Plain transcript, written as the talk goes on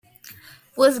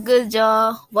What's good,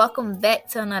 y'all? Welcome back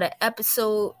to another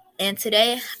episode. And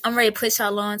today, I'm ready to push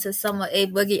y'all on to some of A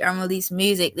Boogie unreleased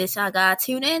music that y'all gotta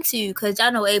tune into. Because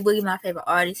y'all know A Boogie my favorite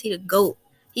artist. He the GOAT.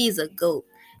 He's a GOAT.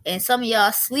 And some of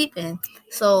y'all sleeping.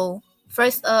 So,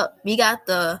 first up, we got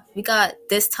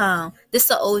This Time. This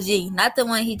the OG. Not the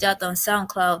one he dropped on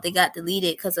SoundCloud. They got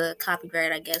deleted because of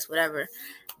copyright, I guess, whatever.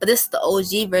 But this is the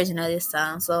OG version of This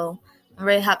Time. So, I'm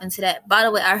ready to hop into that. By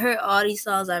the way, I heard all these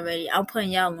songs already. I'm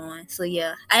putting y'all on. So,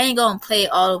 yeah. I ain't going to play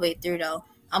it all the way through, though.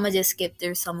 I'm going to just skip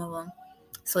through some of them.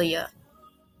 So, yeah.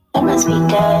 Get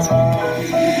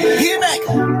back.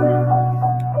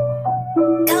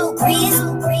 Go, Breeze.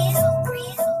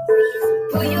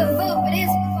 Who you a fool for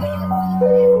this?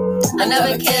 I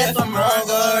never care if I'm wrong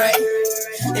or right.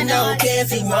 And I don't care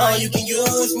if you're wrong, you can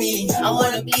use me. I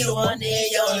want to be the one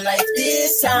in your life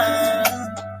this time.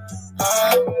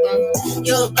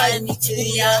 You invited me to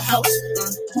your house,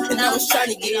 and I was trying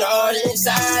to get all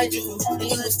inside you, and you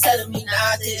was telling me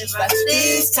not to rush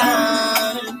this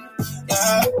time,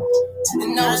 yeah.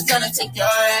 And I was gonna take your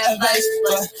advice,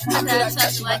 but how could I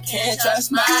trust you? I can't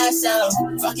trust myself.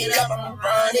 Fuck it up, I'ma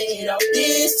run it out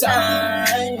this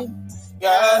time,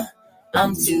 yeah.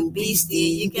 I'm too beastie,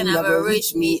 you can never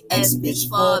reach me. Ex bitch,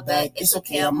 fall back. It's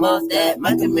okay, I'm off that.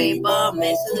 My main ball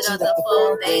man, switch up the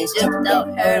phone thing. Jumped out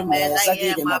her man, like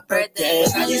it in my birthday.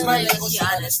 I use my language, she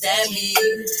understand me.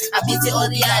 I beat it all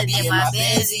the idea, my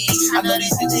busy. I know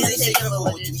these bitches, they take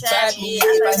over, would you trap me?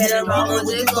 If I hit it wrong,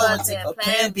 would you go and take a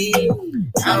plan B?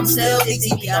 I'm still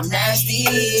ATV, I'm nasty.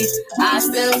 I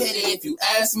still hit it if you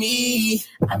ask me.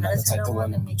 I'm not the type of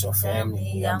one to meet your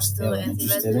family. I'm still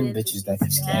interested in bitches that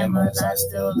fix cameras. I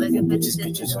still look at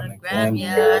bitches on the gram,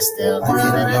 yeah. I still look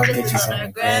at bitches on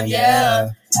the gram, yeah.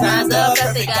 Time's up,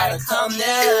 they gotta come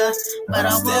there. But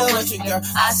I'm still with you, girl,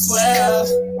 I swear.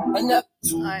 Enough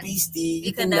too beastie,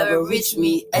 you can never reach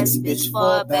me. Ex bitch,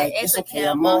 fall back. It's okay,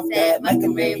 I'm off that. Like a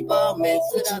rainbow man,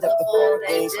 switching up the whole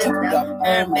thing. Stripped up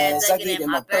Hermes, like it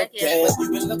in my birthday. You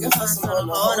been looking for someone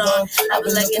to hold on. I've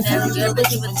been looking every girl,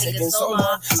 but you been taking so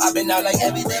long. I've been out like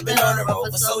every day, been on the road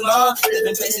for so long.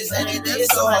 Living places every day,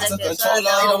 it's so hard to control.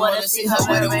 I don't wanna see her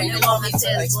wetter when they want me to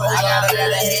explode. I gotta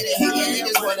let her hit it,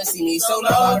 niggas wanna see me so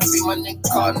long. Be my nigga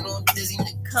Cardinal, Dizzy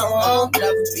nigga, come on.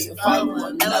 Never be a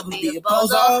follower, never be a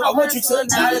poser. I want you to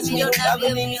acknowledge me, you'll never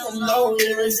leave me alone.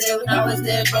 You were there when I was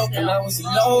dead broken, I was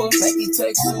alone. Like he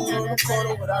text you on the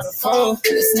corner without a phone.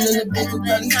 Listening to Big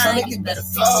Belly, trying to get better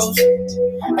flows.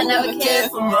 I never care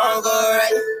if I'm wrong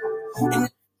or right.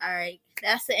 Alright,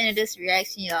 that's the end of this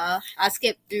reaction, y'all. I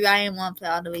skipped through. I didn't want to play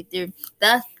all the way through.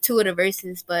 That's two of the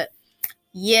verses, but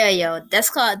yeah, yo. That's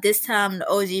called This Time, the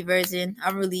OG version. I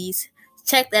released.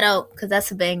 Check that out, because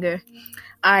that's a banger.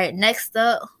 Alright, next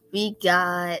up, we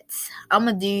got... I'm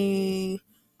going to do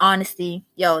Honesty.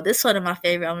 Yo, this is one of my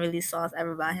favorite unreleased songs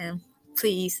ever by him.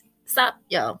 Please, stop.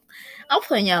 Yo, I'm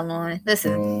putting y'all on.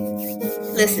 Listen.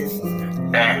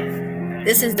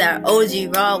 This is that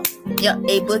OG raw. Yo,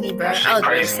 A Boogie, bro. I was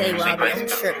going to say while I'm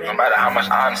tripping. No matter how much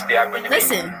honesty I bring to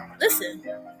Listen.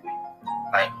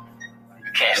 Like,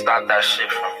 you can't stop that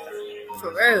shit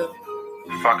For real.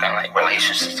 fucking like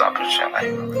relationships up and shit.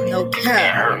 Like, No can't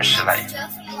cap. hurt and shit. Like,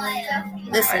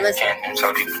 Listen. can't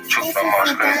tell people the truth no more.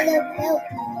 It's crazy.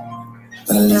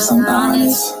 But at least I'm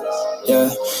honest, yeah.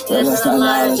 Girl, that's not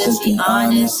lie, just be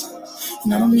honest.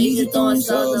 And I don't need you throwing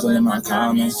souls in my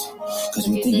comments. Cause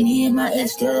you think me and my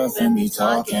ex-girlfriend be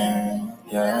talking,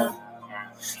 yeah.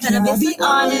 Can I be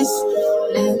honest?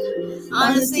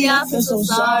 Honestly, I feel so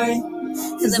sorry.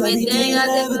 Cause everything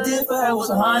I ever did for her was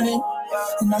haunted.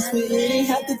 And I swear it ain't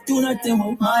have to do nothing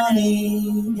with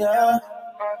money, yeah.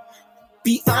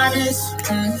 Be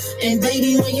honest, and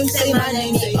baby, when you say my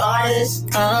name, say artist.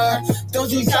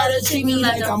 Don't you try to treat me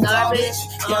like I'm garbage.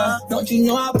 Don't you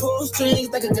know I pull strings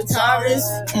like a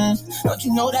guitarist? Don't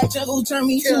you know that juggle turned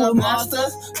me to a monster?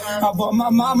 I bought my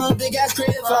mama a big ass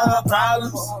crib for her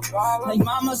problems. Like,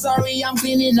 mama, sorry, I'm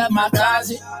cleaning up my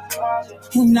closet.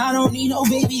 And I don't need no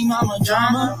baby mama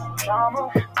drama.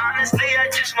 Honestly, I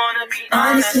just wanna be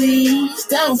Honestly, it's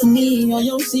down for me. All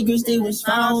your secrets, they was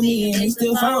found me, and they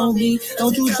still found me.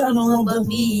 Don't you try no one but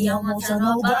me. I won't tell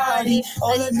nobody.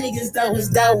 All the niggas that was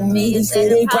down with me, they say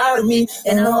they proud of me.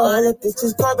 And all other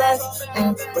bitches call back.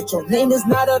 But your name is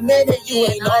not a minute, you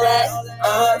ain't know that.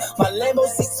 My Lambo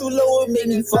seats too low, it made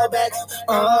me fall back.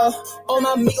 All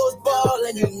my amigos ball,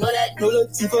 and you know that. No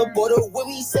Latifah border with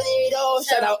me, say it all.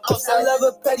 Shout out, I love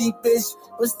a petty bitch.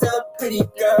 was still a pretty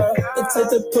girl. The type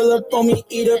to pull up on me,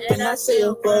 eat up, and I say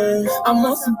a word. I'm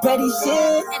on some petty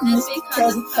shit, and it's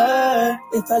because of her.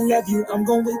 If I love you, I'm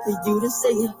gonna wait for you to say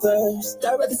it first.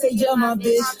 I'd rather say you're my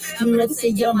bitch, you'd rather say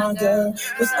you're my girl.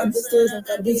 What's understood, I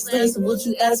gotta be explained, so what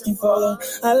you asking for?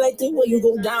 I like the way you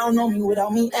go down on me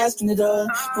without me asking it up.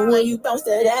 The way you bounce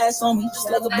that ass on me,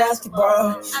 just like a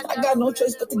basketball. I got no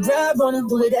choice but to grab on it,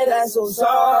 the way that ass goes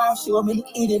off. She want me to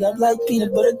eat it up like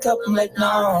peanut butter cup, I'm like,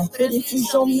 nah. But if you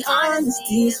show me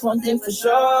honesty, it's one thing for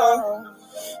sure.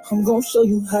 I'm gonna show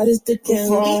you how this dick can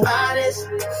roll. Be honest,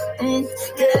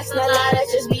 girl, that's not lie,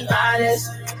 that's just be honest.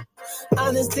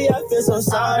 Honestly, I feel so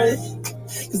sorry,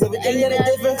 cause everything that I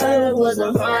did for her was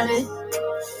unfunny.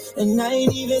 And I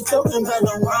ain't even talking about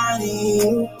no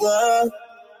money, yeah.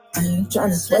 I ain't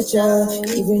tryna sweat ya,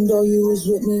 even though you was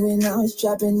with me when I was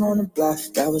trapping on the block.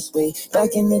 That was way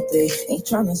back in the day. Ain't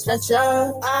tryna sweat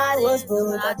ya. I was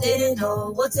broke, I didn't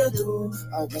know what to do.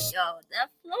 Yo, that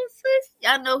flow, sis.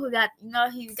 Y'all know who got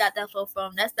that flow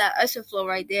from. That's that Usher flow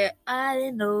right there. I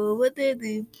didn't know what to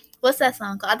do. What's that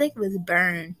song called? I think it was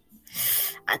Burn.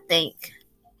 I think.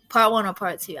 Part 1 or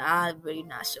part 2. I'm really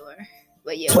not sure.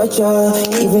 But yeah. Sweat ya,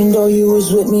 even though you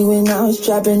was with me when I was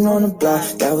trapping on the block.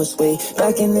 That was way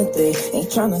back in the day. Ain't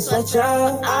tryna sweat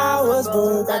ya. I was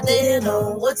broke, I didn't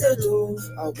know what to do.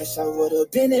 I wish I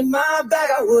would've been in my bag,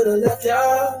 I would've left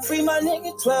ya. Free my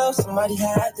nigga 12, somebody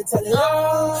had to tell it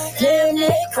all. Can't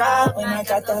make cry when I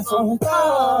got that phone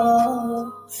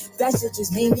call. That shit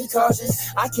just made me cautious.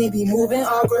 I can't be moving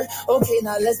awkward. Okay,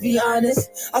 now let's be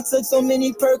honest. I took so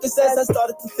many Percocets, I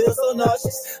started to feel so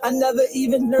nauseous. I never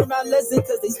even learned my lesson,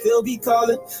 cause they still be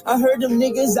calling. I heard them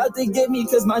niggas out to get me,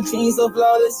 cause my chain's so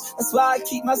flawless. That's why I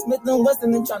keep my Smith &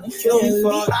 Wesson and trying to kill me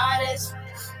for it. Be honest.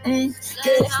 Girl,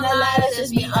 it's not lie, let's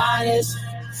just be honest.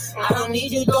 I don't need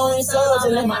you going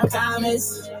solo in my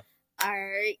comments.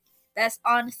 Alright, that's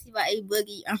Honesty by A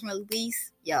Boogie. I'm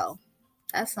released. Yo,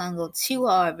 that song go too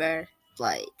hard, bro.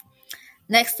 Like,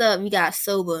 next up, we got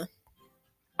Sober.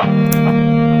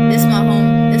 This my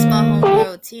home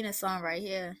girl Tina song right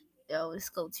here. Yo, this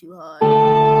go too hard.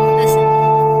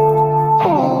 Listen.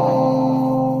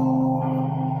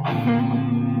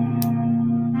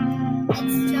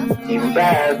 You were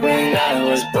bad when I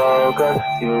was broke.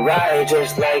 You were right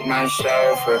just like my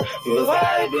chauffeur. You were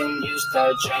vibing, you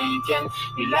start drinking.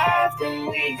 We laughed and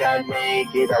we got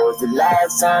naked. That was the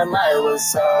last time I was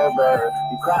sober.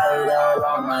 You cried all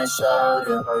on my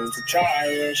shoulder. I used to try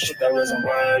and shit that wasn't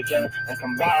working, and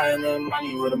combining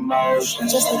money with emotion.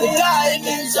 Just like the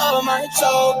diamonds on my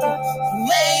shoulder, you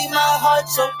made my heart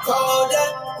so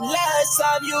colder. Last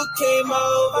time you came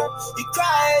over, you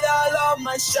cried all on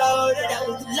my shoulder. That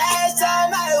was the last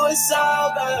time I was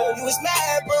sober. You was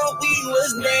mad, but we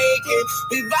was naked.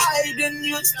 We vibed and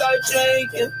you start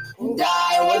drinking. And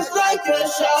I was like your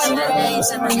shoulder.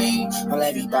 Say my name, while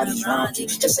everybody's around you.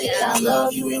 Just say that I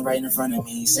love you and right in front of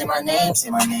me. Say my name, say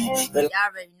my name. Y'all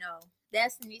already know.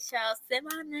 Destiny Child, say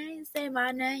my name.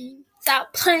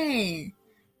 Stop playing,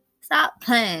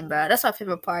 bro. That's my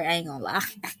favorite part. I ain't gonna lie.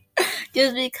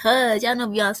 Just because y'all know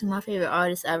Beyonce my favorite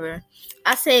artist ever.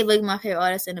 I say like my favorite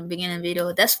artist in the beginning of the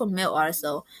video. That's for male artists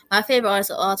though. My favorite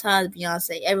artist of all time is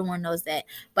Beyonce. Everyone knows that.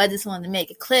 But I just wanted to make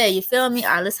it clear. You feel me?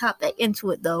 Alright, let's hop back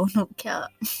into it though. No cap.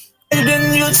 And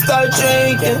then you start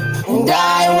drinking, and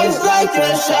I was like your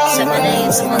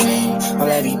shoulder. Say my name, while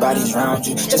everybody's around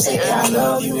you. Just say that I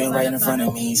love you and right in front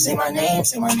of me. Say my name,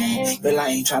 but I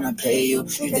ain't tryna play you.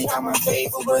 You think I'm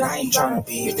unfaithful, but I ain't tryna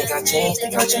be. You think I changed,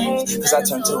 cause I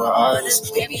turned to an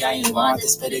artist. Baby, I ain't want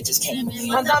this, but it just came to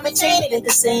me. My diamond chain ain't the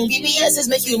same, BBS's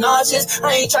make you nauseous.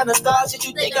 I ain't tryna start shit,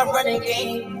 you think I'm running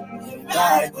game.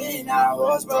 Back when I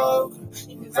was broke,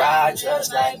 you ride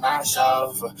just like my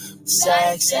chauffeur.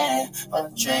 Sex and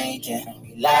drinking,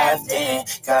 we laughed and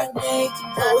got naked.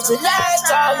 That was the last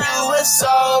time you were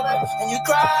sober, and you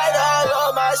cried all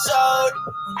on my shoulder.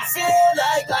 When you feel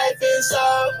like life is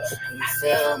over, when you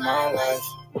feel my life,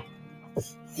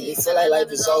 when you feel like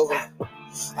life is over.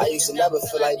 I used to never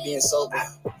feel like being sober.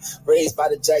 Raised by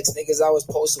the jacks, niggas always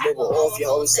posted with off. You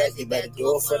always said you better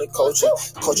do it for the culture.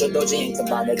 Culture doji ain't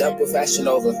combine it up with Fashion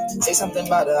Nova. Say something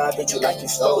about it, I bet you like you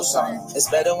stole something. It's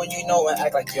better when you know and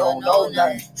act like you don't know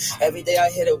nothing. Every day I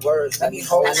hear the words, let me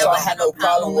hold. I never had no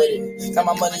problem with it. Got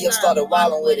my money up, started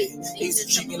wilding with it. They used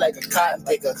to treat me like a cotton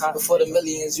picker. Before the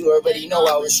millions, you already know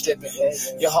I was stripping.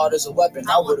 Your heart is a weapon,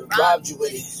 I would've robbed you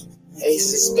with it.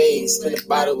 Ace of spades, spin a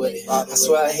bottle with it. I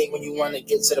swear I hate when you want to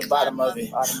get to the bottom of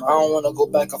it. I don't want to go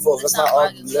back and forth, let's not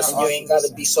argue. Listen, you ain't got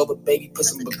to be sober, baby, put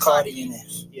some Bacardi in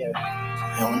it. Yeah.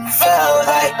 And when you felt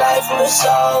like life was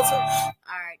over.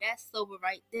 Alright, that's Sober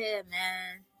right there,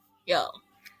 man. Yo.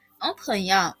 I'm putting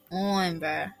y'all on,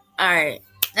 bro. Alright.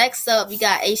 Next up, we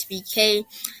got HBK.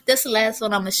 This is the last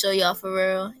one I'm going to show y'all for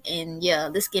real. And yeah,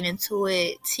 let's get into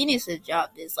it. He needs to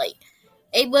drop this. Like,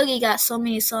 A-Boogie got so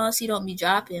many songs he don't be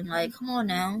dropping. Like, come on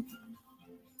now.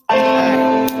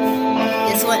 Alright.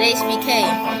 This one, HBK.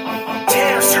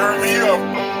 Damn, turn me up.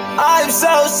 I'm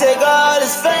so sick of all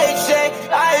this fake shit.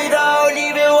 I don't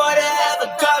even want to have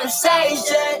a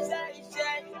conversation.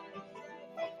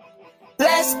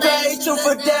 Let's play truth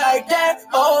or dare, dare.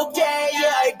 Okay,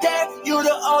 yeah, I dare. You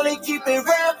the only keep it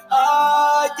real.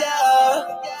 Oh,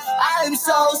 yeah. I'm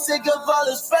so sick of all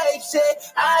this fake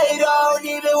shit. I don't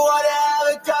even want to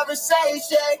have a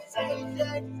conversation.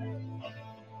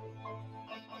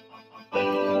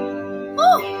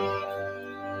 Woo!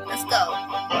 Let's go.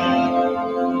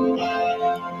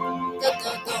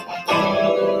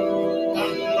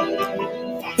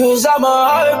 Cause I'm a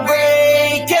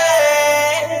heartbreaker.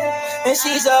 And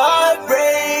she's a heartbreaker.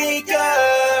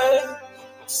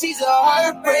 She's a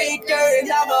heartbreaker, and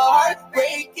I'm a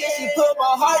heartbreaker. She put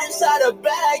my heart inside a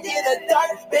bag in a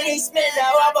dark basement.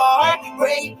 Now I'm a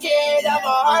heartbreaker. I'm a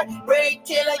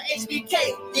heartbreaker like HBK.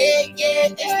 Yeah,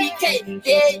 yeah, HBK.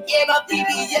 Yeah, yeah, my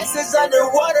BBS is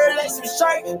underwater like some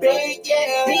shark bait.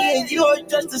 Yeah, me and you are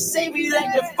just the same. We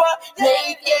like the fuck,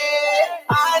 yeah.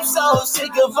 I'm so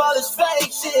sick of all this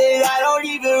fake shit. I don't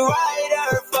even write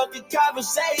her fucking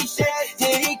conversation.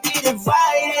 Didn't get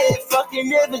invited,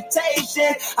 fucking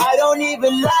invitation. I don't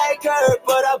even like her,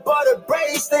 but I bought her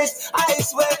bracelets. I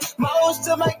swear, most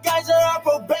of my guys are on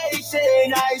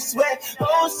probation. I swear,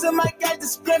 most of my guys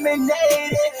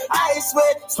discriminated. I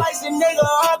swear, slice a nigga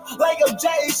up like a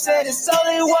Jason. It's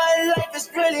only one life, it's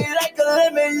really like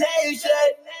elimination.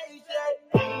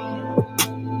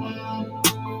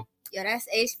 Yo, that's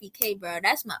HBK, bro.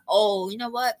 That's my you know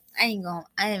what? I ain't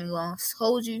even gonna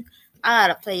hold you. I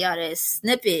gotta play y'all this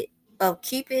snippet of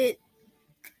Keep It.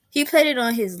 He played it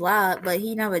on his live, but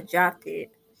he never dropped it.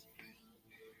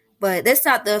 But that's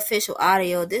not the official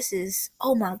audio. This is,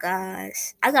 oh my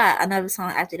gosh. I got another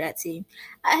song after that too.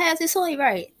 I have this only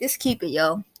right. Just Keep It,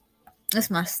 yo. That's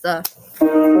my stuff.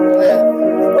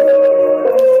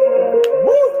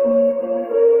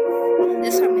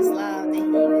 This from his live that he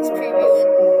was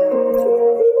previewing.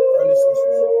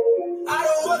 I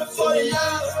don't wanna fall in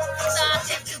love. So I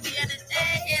take to the end of the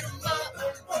day, hit him up.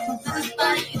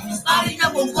 Body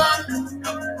number one.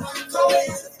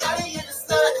 Body in the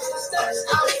sun.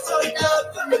 I was turned up,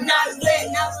 but not lit.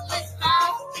 Now I'm lit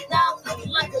out. Now I'm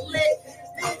looking like a lick.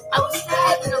 I was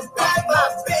having a bad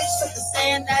vibe, bitch.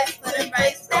 Saying that, put it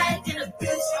right back in a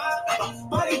bitch.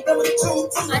 Body number two.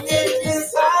 My head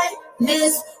inside.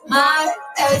 Miss my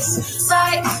ex.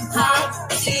 Sight high.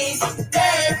 She's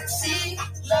dead. She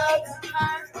loved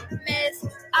her. Miss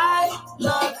I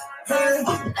love her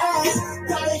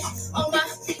ass. On my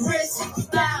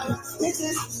wrist now.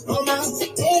 Bitches on my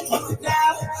dick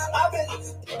now.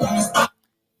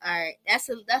 Alright,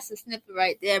 that's a snippet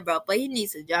right there, bro. But he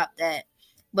needs to drop that.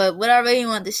 But what I really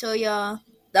wanted to show y'all,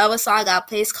 the other song I got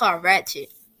played is called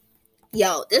Ratchet.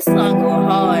 Yo, this song go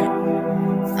hard.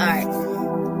 Alright.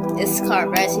 It's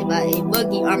called Ratchet by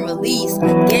A-Boogie Unreleased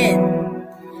again.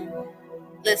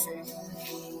 Listen.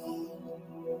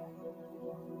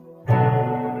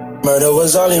 Murder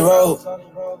was all he wrote.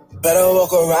 Better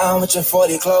walk around with your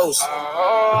 40 clothes.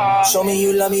 Show me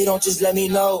you love me, don't just let me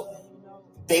know.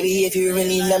 Baby, if you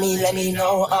really let me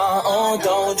know.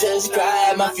 Don't just cry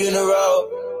at my funeral.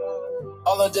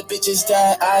 All of the bitches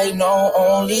that I know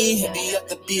only hit me up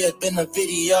to be up in the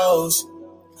videos.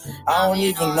 I don't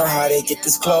even know how they get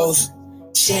this close.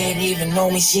 She ain't even know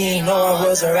me, she ain't know I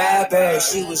was a rapper.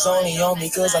 She was only on me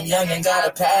cause I'm young and got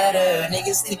a pattern.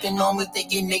 Niggas sleeping on me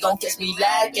thinking they gon' catch me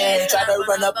lacking. Try to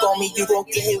run up on me, you gon'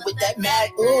 get hit with that Mac.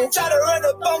 Try to run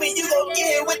up on me, you gon' get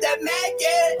hit with that Mac.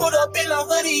 Put up in a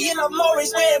hoodie and I'm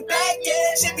always wearing black.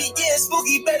 Shit be getting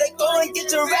spooky, better go and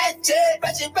get your ratchet.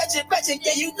 Ratchet,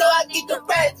 yeah, you know I get the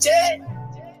ratchet.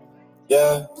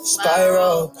 Yeah,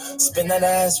 spiral, spin that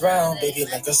ass round, baby,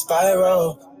 like a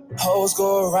spiral. Hoes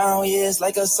go around, yeah, it's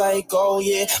like a psycho,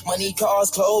 yeah. Money,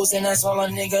 cars, clothes, and that's all a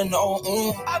nigga know.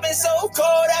 I've been so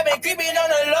cold, I've been creeping on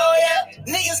the low, yeah.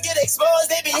 Niggas get exposed,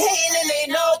 they be hating and they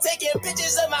know. Taking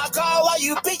pictures of my car while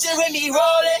you picturing me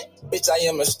rolling. Bitch, I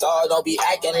am a star, don't be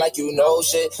acting like you know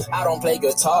shit. I don't play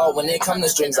guitar, when it come to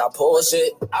strings, I pull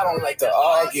shit. I don't like to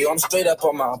argue, I'm straight up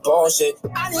on my bullshit.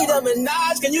 I need a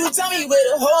Minaj, can you tell me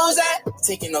where the hoes at?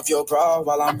 Taking off your bra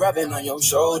while I'm rubbing on your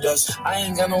shoulders. I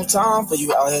ain't got no time for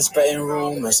you out here spreading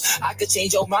rumors. I could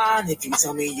change your mind if you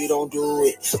tell me you don't do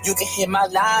it. You can hit my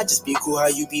line, just be cool how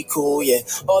you be cool, yeah.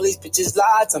 All these bitches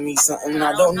lie, tell me something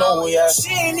I don't know, yeah.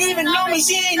 She ain't even know me,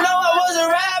 she ain't know I was a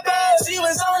rapper. She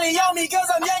was only on me cause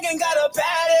I'm young and got a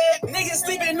paddock. Niggas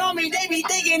sleeping on me, they be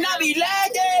thinking I be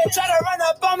lagging. Try to run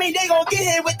up on me, they gon' get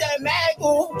hit with that Mac.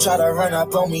 Ooh. Try to run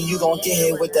up on me, you gon' get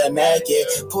hit with that Mac, yeah.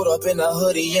 Put up in a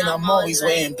hoodie and I'm always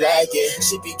wearing black, yeah.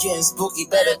 Shit be getting spooky,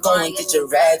 better go and get your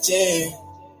ratchet.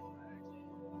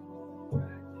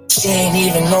 She ain't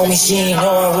even know me, she ain't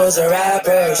know I was a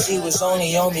rapper. She was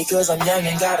only on me cause I'm young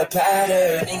and got a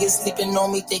pattern. Niggas sleeping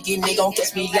on me thinking they gon'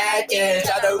 catch me lacking.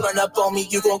 Try to run up on me,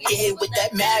 you gon' get hit with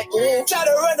that Mac. Try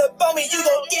to run up on me, you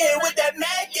gon' get hit with that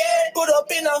Mac, yeah. Put up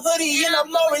in a hoodie and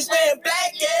I'm always wearing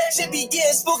black, yeah. Shit be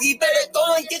getting spooky, better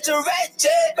go and get your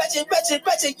ratchet.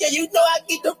 Ratchet, yeah, you know I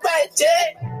get the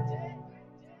ratchet.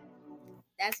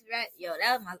 That's right, yo.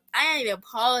 That was I didn't even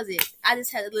pause it. I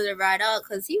just had to let it ride out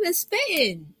because he was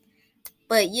spitting.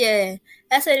 But yeah,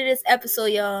 that's it. This episode,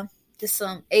 y'all. Just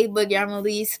some A Boogie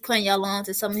unreleased, putting y'all on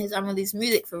to some of his unreleased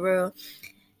music for real.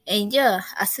 And yeah,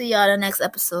 I see y'all in the next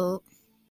episode.